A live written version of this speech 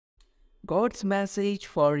God's message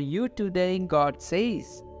for you today, God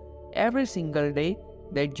says, every single day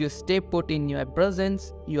that you stay put in your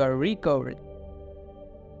presence, you are recovering.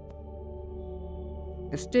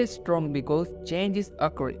 Stay strong because change is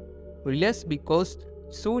occurring. Relax because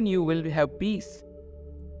soon you will have peace.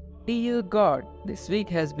 Dear God, this week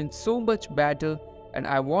has been so much better and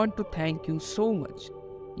I want to thank you so much.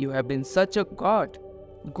 You have been such a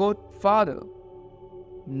good Father.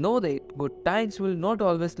 Know that good times will not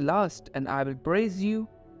always last and I will praise you.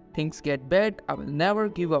 Things get bad, I will never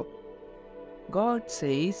give up. God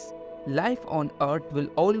says life on earth will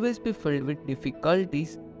always be filled with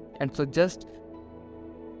difficulties, and so just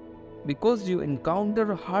because you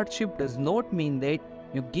encounter hardship does not mean that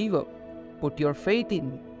you give up. Put your faith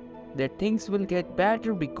in that things will get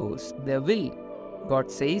better because they will. God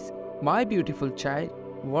says, my beautiful child,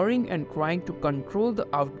 worrying and trying to control the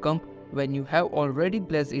outcome when you have already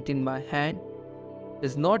placed it in my hand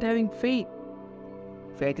is not having faith.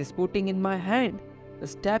 Faith is putting in my hand,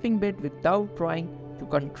 stepping back without trying to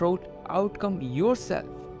control outcome yourself.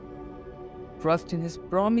 Trust in His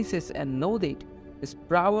promises and know that His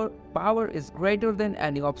power is greater than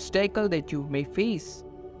any obstacle that you may face.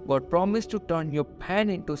 God promised to turn your pain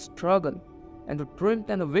into struggle and to triumph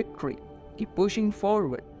and a victory. Keep pushing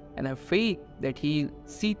forward and have faith that He'll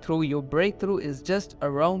see through your breakthrough is just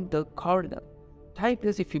around the corner. Type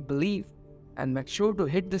this if you believe and make sure to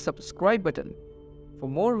hit the subscribe button for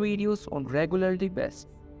more videos on regularly basis.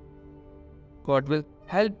 God will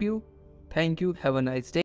help you. Thank you. Have a nice day.